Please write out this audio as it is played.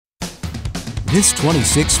This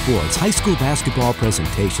 26 Sports high school basketball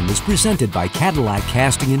presentation is presented by Cadillac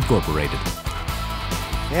Casting Incorporated.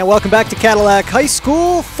 And welcome back to Cadillac High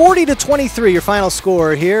School. 40-23 your final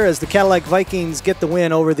score here as the Cadillac Vikings get the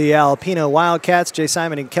win over the Alpena Wildcats. Jay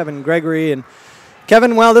Simon and Kevin Gregory. And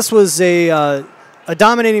Kevin, well, this was a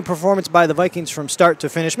dominating performance by the Vikings from start to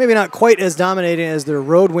finish. Maybe not quite as dominating as their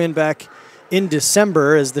road win back in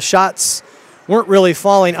December, as the shots weren't really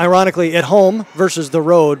falling, ironically, at home versus the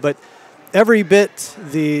road, but every bit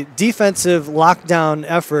the defensive lockdown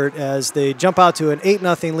effort as they jump out to an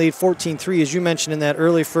 8-0 lead, 14-3, as you mentioned in that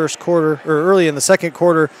early first quarter, or early in the second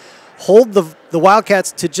quarter, hold the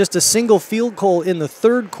Wildcats to just a single field goal in the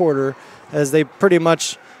third quarter as they pretty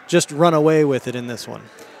much just run away with it in this one.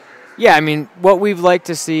 Yeah, I mean, what we've liked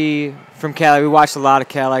to see from Cadillac, we watched a lot of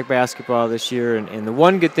Cadillac basketball this year, and the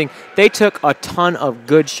one good thing, they took a ton of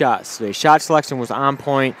good shots. The shot selection was on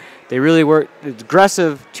point. They really worked the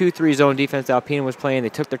aggressive 2-3 zone defense that Alpena was playing. They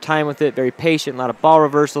took their time with it, very patient, a lot of ball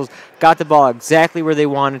reversals, got the ball exactly where they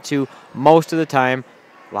wanted to most of the time.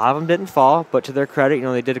 A lot of them didn't fall, but to their credit,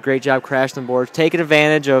 they did a great job crashing the boards, taking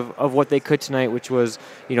advantage of what they could tonight, which was,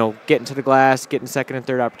 getting to the glass, getting second and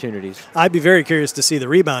third opportunities. I'd be very curious to see the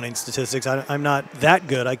rebounding statistics. I'm not that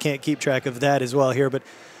good. I can't keep track of that as well here, but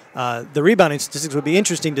the rebounding statistics would be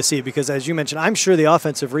interesting to see because, as you mentioned, I'm sure the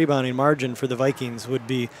offensive rebounding margin for the Vikings would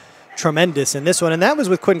be tremendous in this one, and that was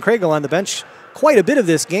with Quinn Crago on the bench quite a bit of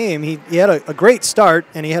this game. He had a great start,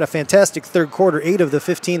 and he had a fantastic third quarter, 8 of the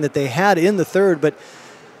 15 that they had in the third, but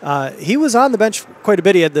he was on the bench quite a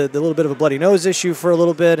bit. He had the little bit of a bloody nose issue for a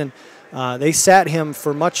little bit, and they sat him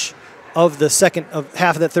for much of the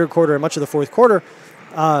half of that third quarter and much of the fourth quarter.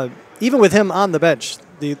 Even with him on the bench,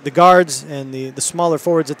 the guards and the smaller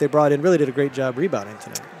forwards that they brought in really did a great job rebounding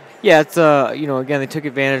tonight. Yeah, it's again, they took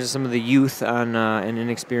advantage of some of the youth and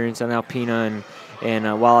inexperience on Alpena,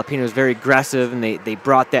 and while Alpena was very aggressive and they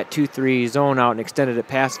brought that 2-3 zone out and extended it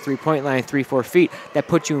past the three-point line 3-4 feet, that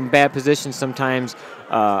puts you in bad positions sometimes,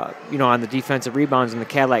 on the defensive rebounds, and the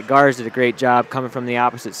Cadillac guards did a great job coming from the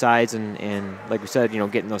opposite sides and like we said,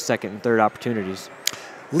 getting those second and third opportunities.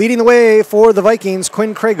 Leading the way for the Vikings,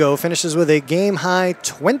 Quinn Crago finishes with a game-high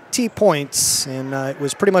 20 points, and it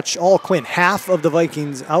was pretty much all Quinn, half of the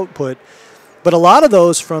Vikings' output. But a lot of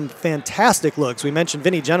those from fantastic looks. We mentioned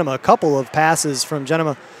Vinny Genema, a couple of passes from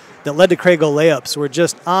Genema that led to Crago layups were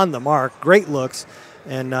just on the mark, great looks,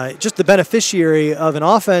 and just the beneficiary of an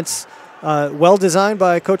offense well designed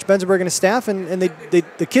by Coach Benzenberg and his staff, and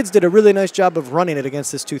the kids did a really nice job of running it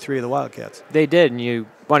against this 2-3 of the Wildcats. They did, and you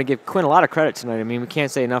want to give Quinn a lot of credit tonight. I mean, we can't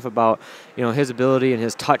say enough about his ability and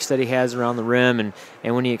his touch that he has around the rim, and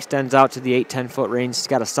when he extends out to the 8-10 foot range, he's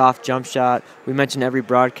got a soft jump shot. We mentioned every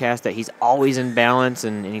broadcast that he's always in balance,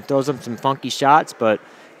 and he throws up some funky shots, but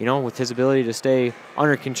with his ability to stay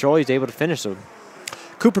under control, he's able to finish them.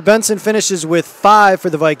 Cooper Benson finishes with 5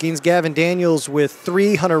 for the Vikings. Gavin Daniels with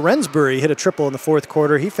 3. Hunter Rensbury hit a triple in the fourth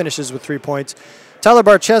quarter. He finishes with 3 points. Tyler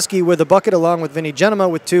Barczewski with a bucket along with Vinny Genema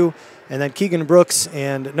with 2. And then Keegan Brooks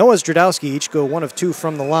and Noah Zdradowski each go 1 of 2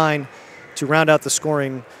 from the line to round out the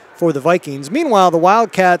scoring for the Vikings. Meanwhile, the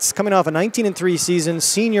Wildcats, coming off a 19-3 season,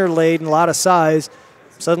 senior-laden, a lot of size,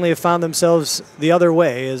 suddenly have found themselves the other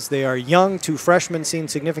way as they are young, 2 freshmen seeing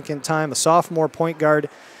significant time, a sophomore point guard,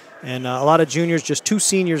 and a lot of juniors, just 2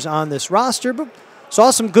 seniors on this roster. But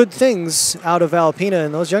saw some good things out of Alpena,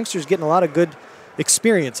 and those youngsters getting a lot of good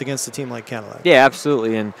experience against a team like Cadillac. Yeah,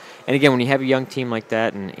 absolutely. And again, when you have a young team like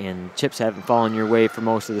that and chips haven't fallen your way for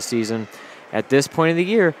most of the season, at this point of the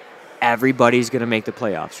year, everybody's going to make the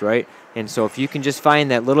playoffs, right? And so if you can just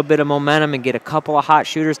find that little bit of momentum and get a couple of hot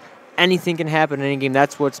shooters, anything can happen in any game.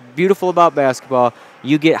 That's what's beautiful about basketball.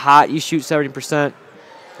 You get hot, you shoot 70%,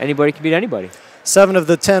 anybody can beat anybody. 7 of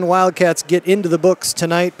the 10 Wildcats get into the books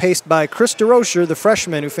tonight, paced by Chris DeRocher, the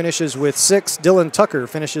freshman, who finishes with 6. Dylan Tucker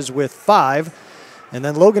finishes with 5. And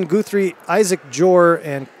then Logan Guthrie, Isaac Jor,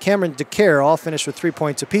 and Cameron DeCare all finish with 3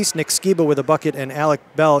 points apiece. Nick Skiba with a bucket, and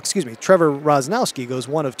Trevor Rosnowski goes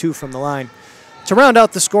 1 of 2 from the line to round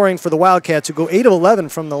out the scoring for the Wildcats, who go 8 of 11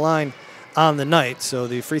 from the line on the night. So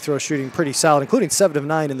the free throw shooting pretty solid, including 7 of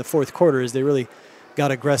 9 in the fourth quarter as they really got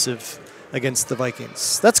aggressive against the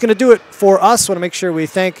Vikings. That's going to do it for us. Want to make sure we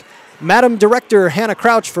thank Madam Director Hannah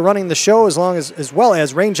Crouch for running the show, as well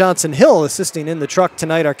as Rain Johnson Hill assisting in the truck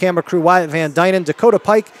tonight. Our camera crew, Wyatt Van Dynen, Dakota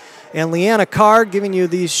Pike, and Leanna Carr giving you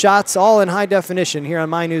these shots all in high definition here on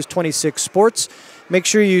My News 26 Sports. Make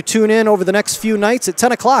sure you tune in over the next few nights. At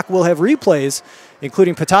 10 o'clock, we'll have replays,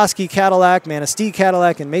 including Petoskey Cadillac, Manistee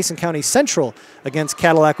Cadillac, and Mason County Central against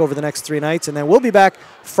Cadillac over the next 3 nights. And then we'll be back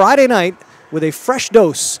Friday night with a fresh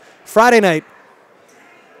dose. Friday night.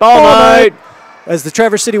 Ball night. as the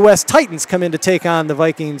Traverse City West Titans come in to take on the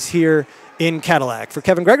Vikings here in Cadillac. For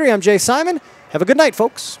Kevin Gregory, I'm Jay Simon. Have a good night,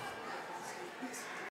 folks.